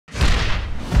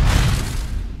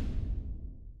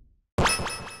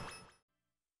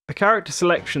character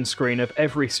selection screen of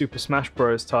every Super Smash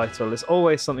Bros. Title is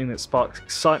always something that sparks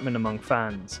excitement among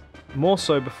fans, more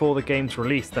so before the game's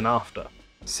release than after.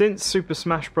 Since Super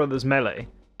Smash Bros. Melee,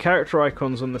 character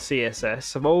icons on the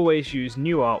CSS have always used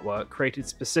new artwork created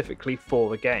specifically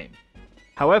for the game.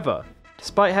 However,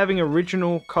 despite having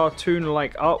original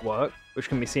cartoon-like artwork, which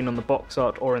can be seen on the box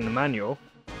art or in the manual,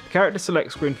 the character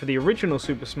select screen for the original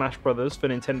Super Smash Bros. For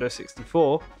Nintendo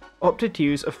 64 opted to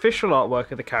use official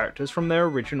artwork of the characters from their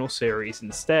original series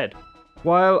instead.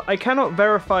 While I cannot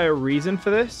verify a reason for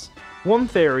this, one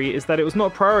theory is that it was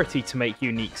not a priority to make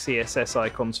unique CSS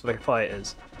icons for the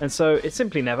fighters, and so it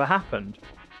simply never happened.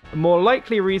 A more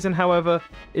likely reason, however,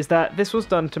 is that this was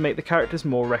done to make the characters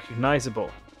more recognisable.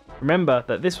 Remember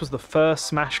that this was the first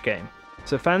Smash game,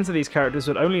 so fans of these characters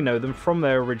would only know them from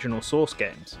their original source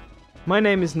games. My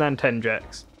name is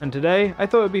Nantenjax, and today I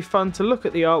thought it would be fun to look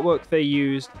at the artwork they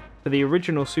used for the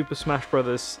original Super Smash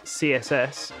Bros.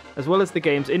 CSS, as well as the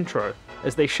game's intro,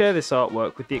 as they share this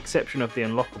artwork with the exception of the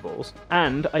unlockables,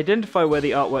 and identify where the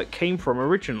artwork came from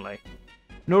originally.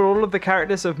 Not all of the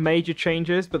characters have major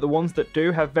changes, but the ones that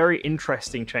do have very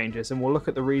interesting changes, and we'll look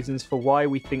at the reasons for why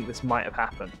we think this might have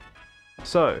happened.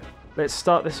 So, let's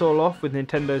start this all off with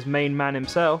Nintendo's main man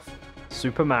himself,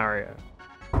 Super Mario.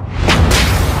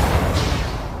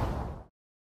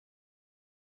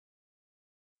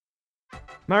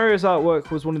 Mario's artwork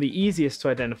was one of the easiest to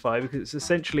identify because it's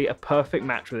essentially a perfect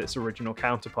match with its original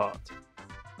counterpart.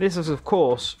 This is of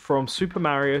course from Super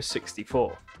Mario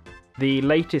 64, the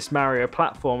latest Mario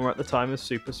platformer at the time of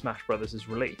Super Smash Bros.'s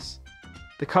release.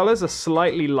 The colours are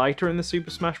slightly lighter in the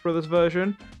Super Smash Bros.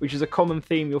 Version, which is a common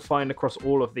theme you'll find across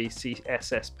all of these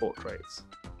CSS portraits.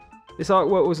 This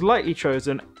artwork was likely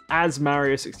chosen as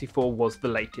Mario 64 was the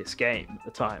latest game at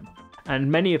the time, and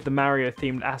many of the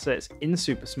Mario-themed assets in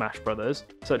Super Smash Bros.,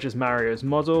 such as Mario's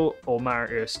model or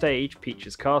Mario's stage,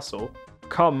 Peach's Castle,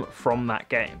 come from that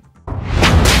game.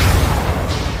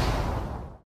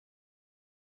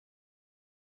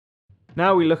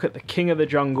 Now we look at the King of the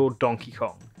Jungle, Donkey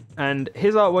Kong, and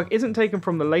his artwork isn't taken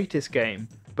from the latest game,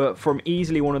 but from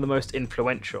easily one of the most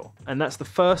influential, and that's the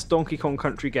first Donkey Kong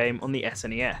Country game on the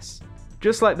SNES.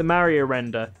 Just like the Mario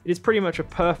render, it is pretty much a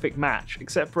perfect match,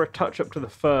 except for a touch-up to the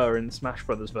fur in the Smash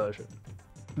Bros. Version.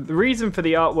 The reason for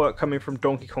the artwork coming from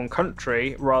Donkey Kong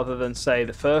Country, rather than say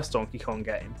the first Donkey Kong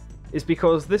game, is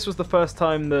because this was the first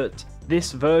time that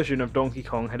this version of Donkey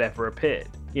Kong had ever appeared.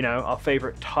 You know, our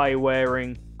favourite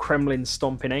tie-wearing,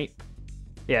 Kremlin-stomping ape.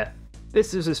 Yeah,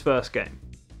 this is his first game.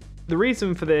 The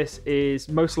reason for this is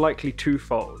most likely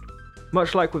twofold.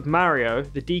 Much like with Mario,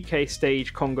 the DK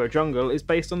stage Congo Jungle is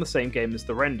based on the same game as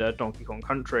the render, Donkey Kong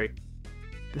Country.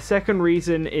 The second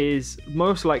reason is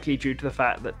most likely due to the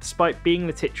fact that despite being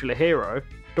the titular hero,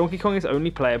 Donkey Kong is only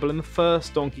playable in the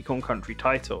first Donkey Kong Country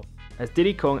title, as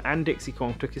Diddy Kong and Dixie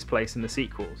Kong took his place in the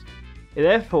sequels. It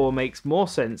therefore makes more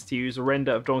sense to use a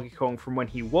render of Donkey Kong from when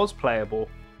he was playable,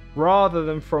 rather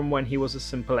than from when he was a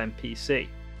simple NPC.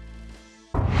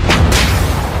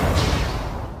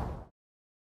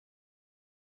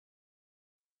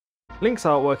 Link's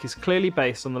artwork is clearly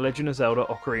based on The Legend of Zelda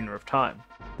Ocarina of Time.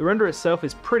 The render itself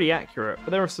is pretty accurate, but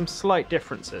there are some slight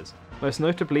differences, most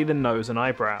notably the nose and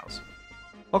eyebrows.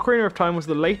 Ocarina of Time was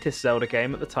the latest Zelda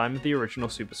game at the time of the original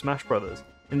Super Smash Bros.,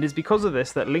 and it is because of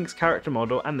this that Link's character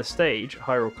model and the stage,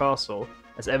 Hyrule Castle,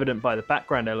 as evident by the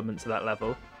background elements of that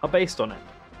level, are based on it.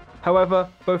 However,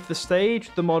 both the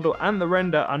stage, the model, and the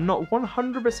render are not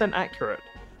 100% accurate,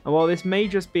 and while this may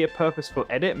just be a purposeful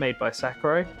edit made by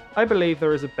Sakurai, I believe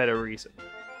there is a better reason.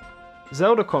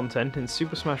 Zelda content in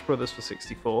Super Smash Bros. For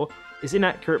 64 is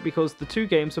inaccurate because the two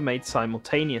games were made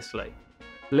simultaneously.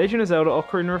 The Legend of Zelda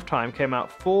Ocarina of Time came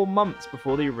out 4 months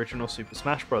before the original Super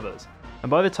Smash Bros.,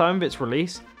 and by the time of its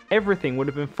release, everything would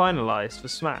have been finalised for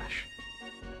Smash.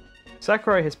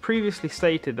 Sakurai has previously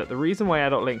stated that the reason why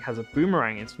Adult Link has a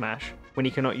boomerang in Smash, when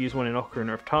he cannot use one in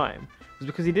Ocarina of Time, was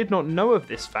because he did not know of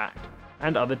this fact,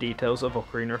 and other details of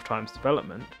Ocarina of Time's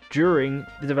development, during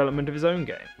the development of his own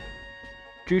game.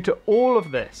 Due to all of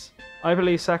this, I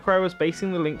believe Sakurai was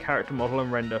basing the Link character model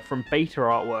and render from beta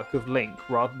artwork of Link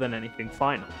rather than anything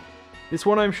final. This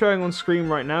one I'm showing on screen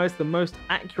right now is the most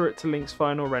accurate to Link's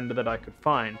final render that I could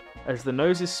find, as the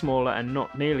nose is smaller and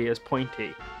not nearly as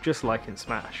pointy, just like in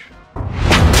Smash.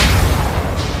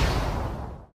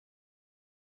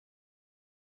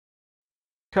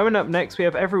 Coming up next we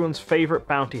have everyone's favourite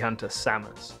bounty hunter,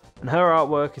 Samus, and her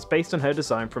artwork is based on her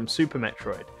design from Super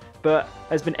Metroid, but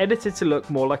has been edited to look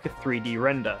more like a 3D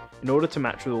render in order to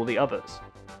match with all the others.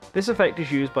 This effect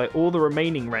is used by all the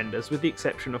remaining renders with the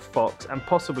exception of Fox and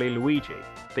possibly Luigi,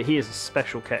 but he is a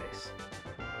special case.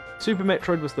 Super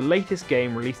Metroid was the latest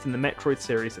game released in the Metroid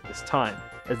series at this time,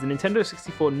 as the Nintendo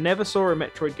 64 never saw a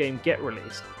Metroid game get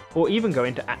released, or even go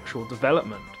into actual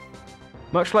development.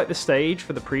 Much like the stage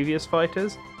for the previous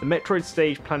fighters, the Metroid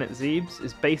stage Planet Zebes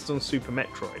is based on Super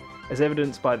Metroid, as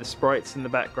evidenced by the sprites in the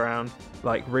background,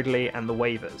 like Ridley and the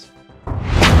Wavers.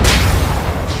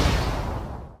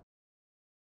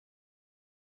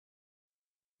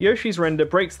 Yoshi's render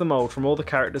breaks the mold from all the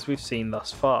characters we've seen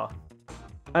thus far.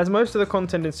 As most of the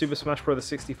content in Super Smash Bros.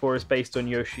 64 is based on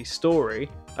Yoshi's story,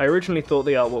 I originally thought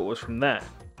the artwork was from there,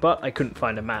 but I couldn't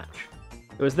find a match.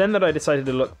 It was then that I decided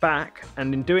to look back,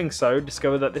 and in doing so,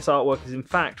 discovered that this artwork is in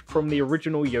fact from the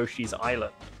original Yoshi's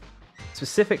Island.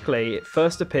 Specifically, it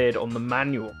first appeared on the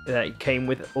manual that came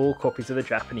with all copies of the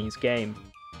Japanese game.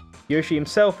 Yoshi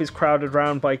himself is crowded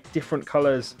around by different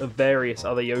colours of various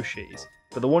other Yoshis,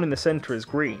 but the one in the centre is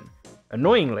green.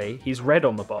 Annoyingly, he's red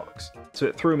on the box, so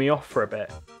it threw me off for a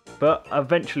bit, but I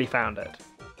eventually found it.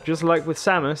 Just like with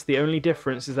Samus, the only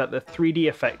difference is that the 3D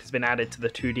effect has been added to the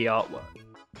 2D artwork,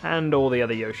 and all the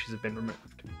other Yoshis have been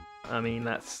removed. I mean,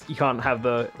 you can't have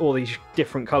all these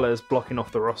different colours blocking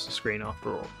off the roster screen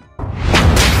after all.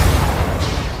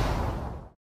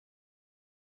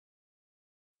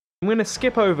 I'm going to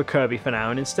skip over Kirby for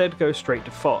now and instead go straight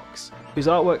to Fox, whose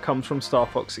artwork comes from Star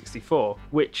Fox 64,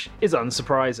 which is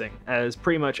unsurprising, as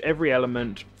pretty much every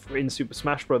element in Super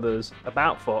Smash Bros.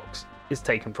 About Fox is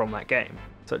taken from that game,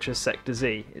 such as Sector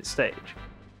Z, its stage.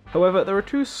 However, there are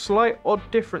two slight odd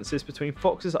differences between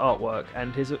Fox's artwork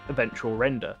and his eventual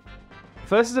render.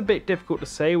 First is a bit difficult to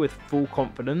say with full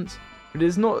confidence, but it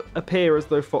does not appear as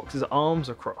though Fox's arms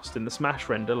are crossed in the Smash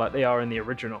render like they are in the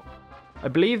original. I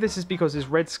believe this is because his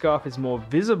red scarf is more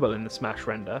visible in the Smash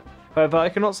render, however I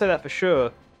cannot say that for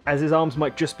sure, as his arms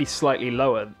might just be slightly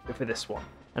lower for this one,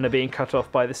 and are being cut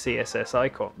off by the CSS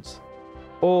icons.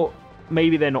 Or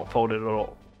maybe they're not folded at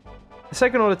all. The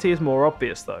second oddity is more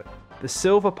obvious though. The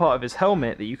silver part of his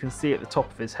helmet that you can see at the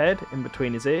top of his head, in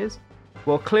between his ears,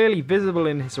 while clearly visible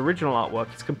in his original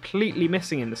artwork, is completely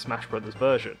missing in the Smash Bros.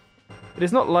 Version. It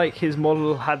is not like his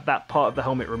model had that part of the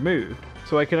helmet removed,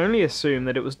 so I can only assume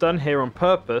that it was done here on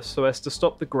purpose so as to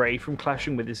stop the grey from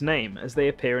clashing with his name, as they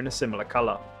appear in a similar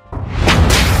colour.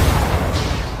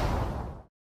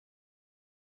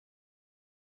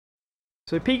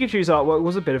 So Pikachu's artwork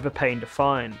was a bit of a pain to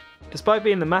find. Despite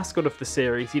being the mascot of the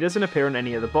series, he doesn't appear on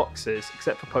any of the boxes,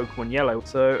 except for Pokemon Yellow,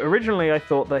 so originally I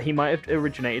thought that he might have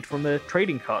originated from the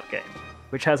trading card game,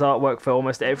 which has artwork for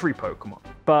almost every Pokemon.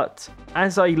 But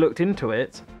as I looked into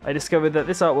it, I discovered that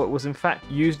this artwork was in fact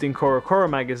used in CoroCoro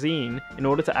magazine in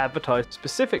order to advertise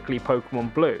specifically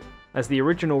Pokemon Blue, as the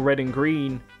original red and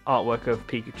green artwork of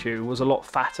Pikachu was a lot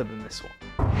fatter than this one.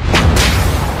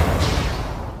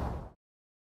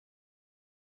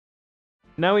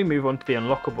 Now we move on to the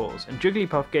unlockables, and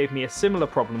Jigglypuff gave me a similar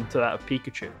problem to that of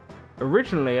Pikachu.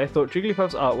 Originally, I thought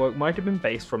Jigglypuff's artwork might have been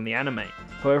based from the anime,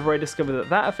 however I discovered that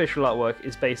that official artwork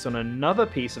is based on another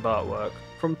piece of artwork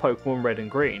from Pokemon Red and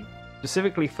Green,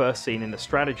 specifically first seen in the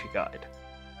strategy guide.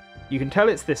 You can tell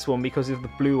it's this one because of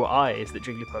the blue eyes that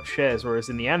Jigglypuff shares, whereas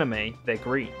in the anime, they're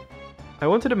green. I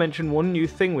wanted to mention one new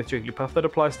thing with Jigglypuff that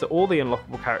applies to all the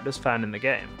unlockable characters found in the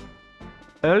game.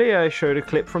 Earlier I showed a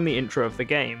clip from the intro of the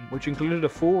game, which included a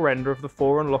full render of the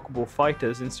 4 unlockable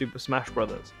fighters in Super Smash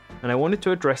Bros., and I wanted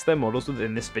to address their models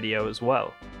within this video as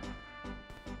well.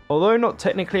 Although not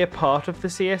technically a part of the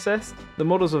CSS, the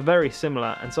models are very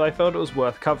similar, and so I felt it was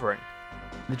worth covering.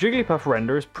 The Jigglypuff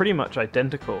render is pretty much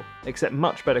identical, except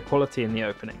much better quality in the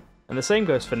opening, and the same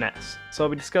goes for Ness, so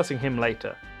I'll be discussing him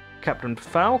later. Captain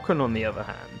Falcon, on the other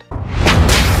hand,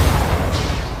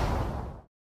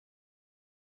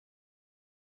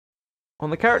 on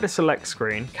the character select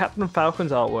screen, Captain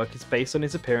Falcon's artwork is based on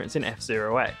his appearance in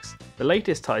F-Zero X, the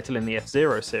latest title in the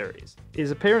F-Zero series.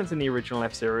 His appearance in the original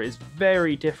F-Zero is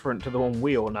very different to the one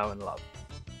we all know and love.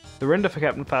 The render for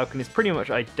Captain Falcon is pretty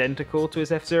much identical to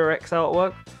his F-Zero X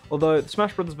artwork, although the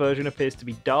Smash Bros. Version appears to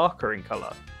be darker in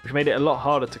colour, which made it a lot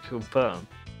harder to confirm,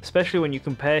 especially when you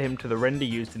compare him to the render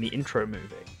used in the intro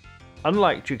movie.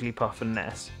 Unlike Jigglypuff and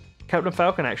Ness, Captain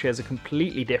Falcon actually has a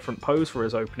completely different pose for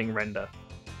his opening render.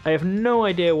 I have no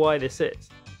idea why this is.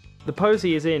 The pose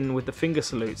he is in with the finger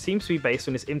salute seems to be based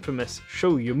on his infamous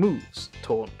 "show your moves"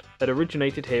 taunt that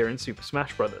originated here in Super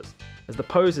Smash Bros., as the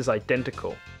pose is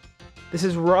identical. This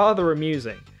is rather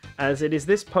amusing, as it is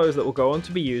this pose that will go on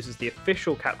to be used as the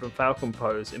official Captain Falcon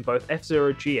pose in both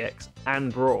F-Zero GX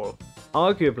and Brawl,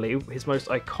 arguably his most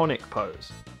iconic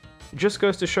pose. It just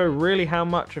goes to show really how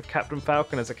much of Captain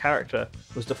Falcon as a character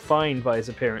was defined by his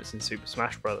appearance in Super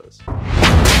Smash Bros.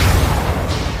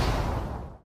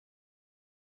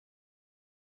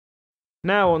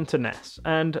 Now on to Ness,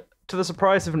 and to the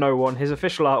surprise of no one, his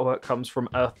official artwork comes from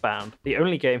Earthbound, the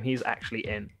only game he's actually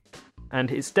in. And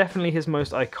it's definitely his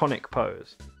most iconic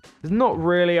pose. There's not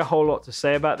really a whole lot to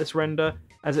say about this render,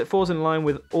 as it falls in line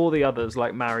with all the others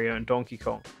like Mario and Donkey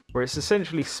Kong, where it's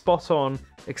essentially spot on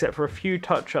except for a few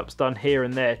touch-ups done here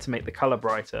and there to make the colour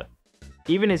brighter.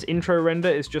 Even his intro render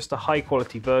is just a high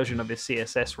quality version of his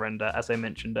CSS render, as I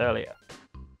mentioned earlier.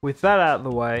 With that out of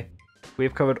the way,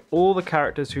 we've covered all the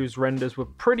characters whose renders were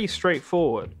pretty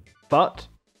straightforward, but,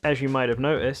 as you might have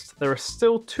noticed, there are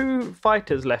still two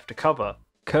fighters left to cover,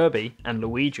 Kirby and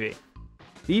Luigi.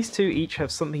 These two each have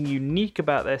something unique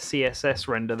about their CSS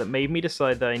render that made me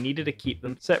decide that I needed to keep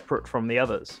them separate from the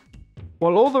others.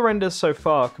 While all the renders so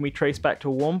far can be traced back to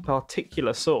one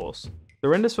particular source, the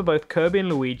renders for both Kirby and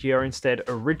Luigi are instead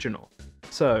original.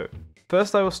 So,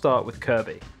 first I will start with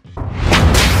Kirby.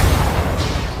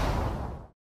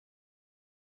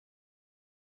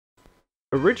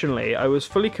 Originally, I was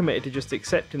fully committed to just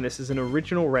accepting this as an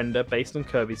original render based on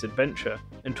Kirby's adventure,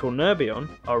 until Nerbion,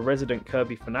 our resident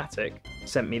Kirby fanatic,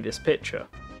 sent me this picture.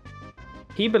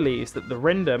 He believes that the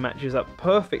render matches up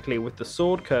perfectly with the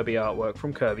Sword Kirby artwork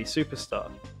from Kirby Superstar,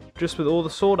 just with all the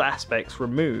sword aspects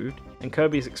removed and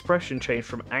Kirby's expression changed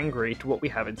from angry to what we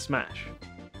have in Smash.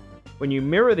 When you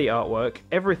mirror the artwork,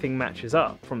 everything matches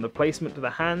up, from the placement to the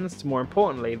hands to, more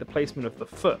importantly, the placement of the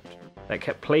foot, that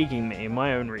kept plaguing me in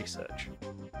my own research.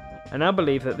 I now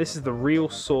believe that this is the real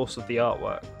source of the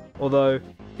artwork, although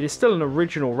it is still an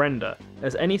original render,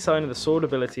 as any sign of the sword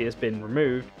ability has been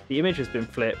removed, the image has been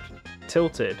flipped,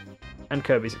 tilted, and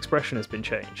Kirby's expression has been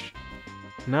changed.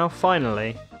 Now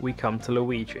finally, we come to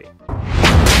Luigi.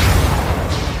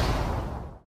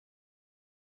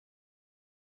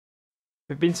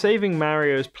 We've been saving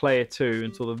Mario's Player 2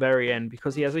 until the very end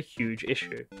because he has a huge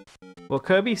issue. While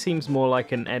Kirby seems more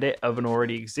like an edit of an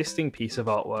already existing piece of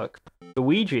artwork,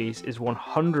 Luigi's is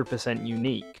 100%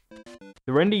 unique.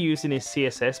 The render used in his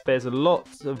CSS bears a lot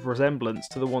of resemblance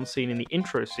to the one seen in the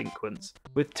intro sequence,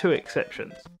 with two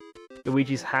exceptions.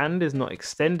 Luigi's hand is not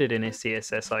extended in his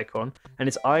CSS icon, and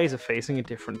his eyes are facing a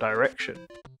different direction,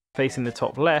 facing the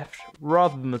top left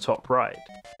rather than the top right.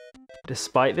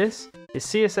 Despite this, his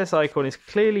CSS icon is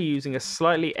clearly using a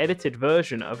slightly edited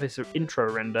version of his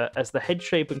intro render, as the head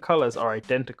shape and colours are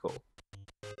identical.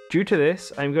 Due to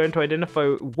this, I'm going to identify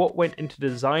what went into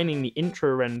designing the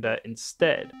intro render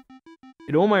instead.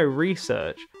 In all my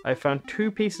research, I found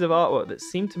two pieces of artwork that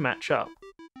seem to match up,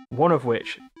 one of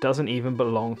which doesn't even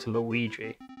belong to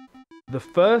Luigi. The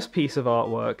first piece of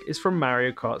artwork is from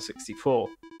Mario Kart 64.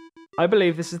 I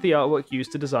believe this is the artwork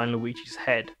used to design Luigi's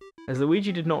head. As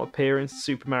Luigi did not appear in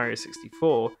Super Mario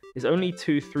 64, his only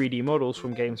two 3D models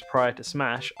from games prior to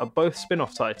Smash are both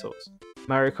spin-off titles,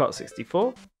 Mario Kart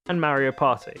 64 and Mario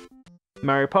Party. The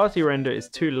Mario Party render is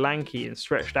too lanky and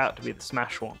stretched out to be the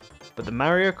Smash one, but the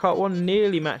Mario Kart one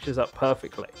nearly matches up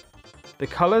perfectly. The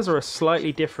colours are a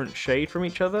slightly different shade from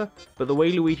each other, but the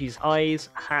way Luigi's eyes,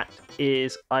 hat,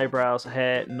 ears, eyebrows,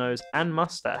 hair, nose and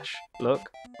mustache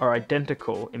look are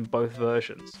identical in both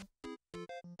versions.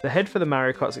 The head for the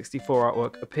Mario Kart 64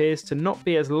 artwork appears to not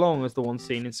be as long as the one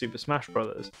seen in Super Smash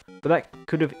Bros., but that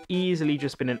could have easily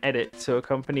just been an edit to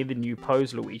accompany the new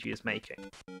pose Luigi is making.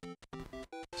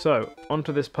 So,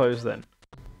 onto this pose then.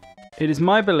 It is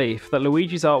my belief that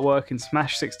Luigi's artwork in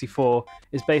Smash 64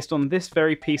 is based on this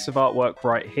very piece of artwork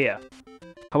right here.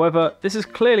 However, this is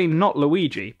clearly not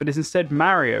Luigi, but is instead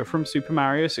Mario from Super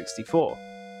Mario 64.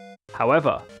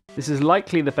 However, this is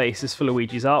likely the basis for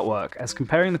Luigi's artwork, as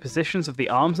comparing the positions of the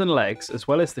arms and legs, as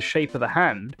well as the shape of the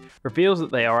hand, reveals that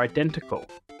they are identical.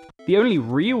 The only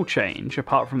real change,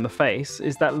 apart from the face,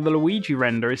 is that the Luigi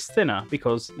render is thinner,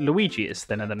 because Luigi is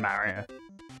thinner than Mario.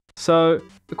 So,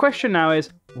 the question now is,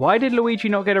 why did Luigi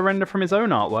not get a render from his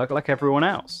own artwork like everyone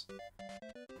else?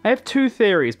 I have two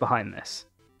theories behind this.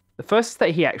 The first is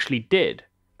that he actually did,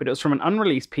 but it was from an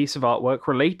unreleased piece of artwork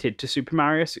related to Super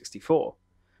Mario 64.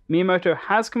 Miyamoto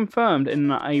has confirmed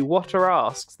in a What Are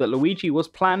Asks that Luigi was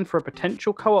planned for a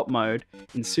potential co-op mode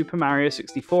in Super Mario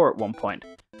 64 at one point.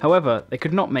 However, they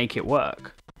could not make it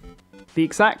work. The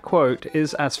exact quote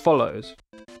is as follows.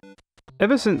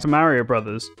 "Ever since Mario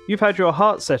Brothers, you've had your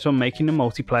heart set on making a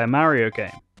multiplayer Mario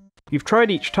game. You've tried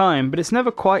each time, but it's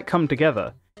never quite come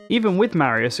together. Even with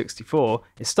Mario 64,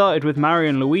 it started with Mario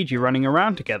and Luigi running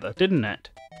around together, didn't it?"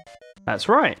 That's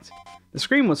right. The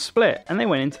screen was split, and they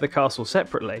went into the castle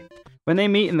separately. When they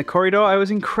meet in the corridor, I was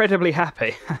incredibly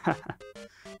happy.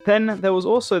 Then there was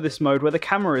also this mode where the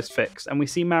camera is fixed, and we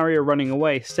see Mario running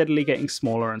away, steadily getting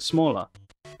smaller and smaller.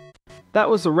 That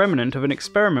was the remnant of an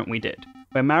experiment we did,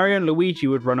 where Mario and Luigi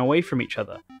would run away from each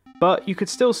other, but you could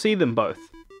still see them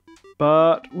both.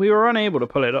 But we were unable to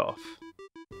pull it off.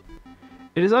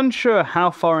 It is unsure how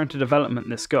far into development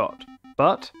this got,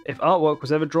 but if artwork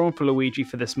was ever drawn for Luigi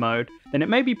for this mode, then it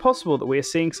may be possible that we are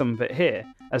seeing some of it here,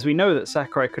 as we know that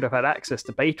Sakurai could have had access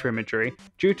to beta imagery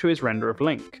due to his render of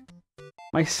Link.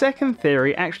 My second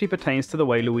theory actually pertains to the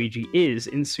way Luigi is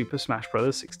in Super Smash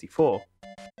Bros. 64.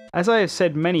 As I have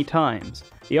said many times,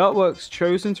 the artworks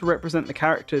chosen to represent the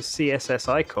character's CSS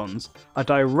icons are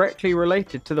directly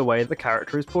related to the way the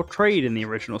character is portrayed in the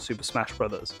original Super Smash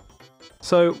Bros.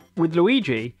 So, with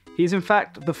Luigi, he is in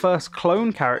fact the first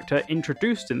clone character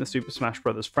introduced in the Super Smash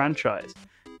Bros. Franchise,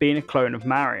 being a clone of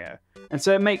Mario, and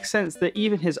so it makes sense that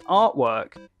even his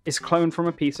artwork is cloned from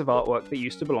a piece of artwork that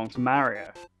used to belong to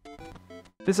Mario.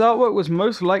 This artwork was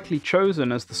most likely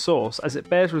chosen as the source as it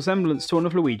bears resemblance to one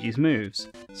of Luigi's moves,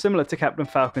 similar to Captain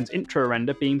Falcon's intro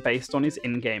render being based on his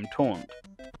in-game taunt.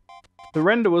 The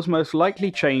render was most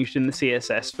likely changed in the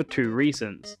CSS for two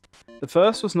reasons. The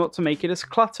first was not to make it as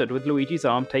cluttered with Luigi's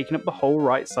arm taking up the whole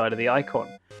right side of the icon,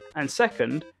 and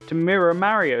second, to mirror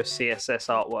Mario's CSS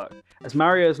artwork, as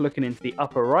Mario is looking into the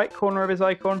upper right corner of his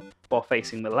icon while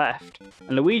facing the left,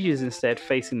 and Luigi is instead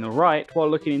facing the right while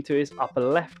looking into his upper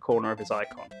left corner of his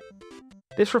icon.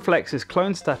 This reflects his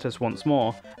clone status once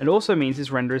more, and also means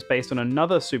his render is based on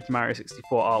another Super Mario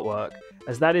 64 artwork,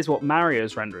 as that is what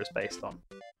Mario's render is based on.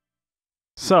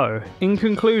 So, in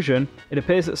conclusion, it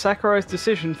appears that Sakurai's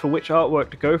decision for which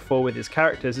artwork to go for with his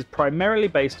characters is primarily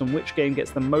based on which game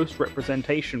gets the most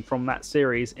representation from that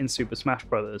series in Super Smash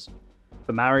Bros.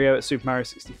 For Mario, it's Super Mario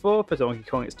 64, for Donkey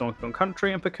Kong, it's Donkey Kong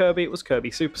Country, and for Kirby, it was Kirby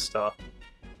Superstar.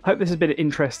 I hope this has been an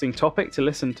interesting topic to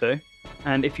listen to,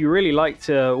 and if you really liked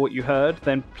what you heard,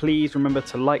 then please remember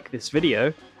to like this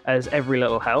video, as every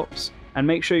little helps, and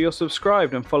make sure you're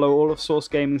subscribed and follow all of Source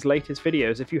Gaming's latest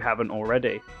videos if you haven't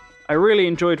already. I really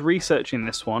enjoyed researching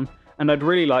this one, and I'd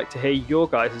really like to hear your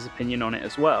guys' opinion on it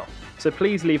as well, so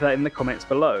please leave that in the comments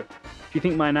below. Do you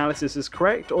think my analysis is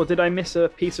correct, or did I miss a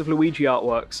piece of Luigi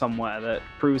artwork somewhere that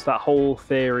proves that whole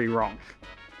theory wrong?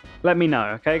 Let me know,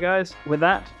 okay guys? With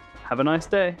that, have a nice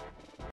day.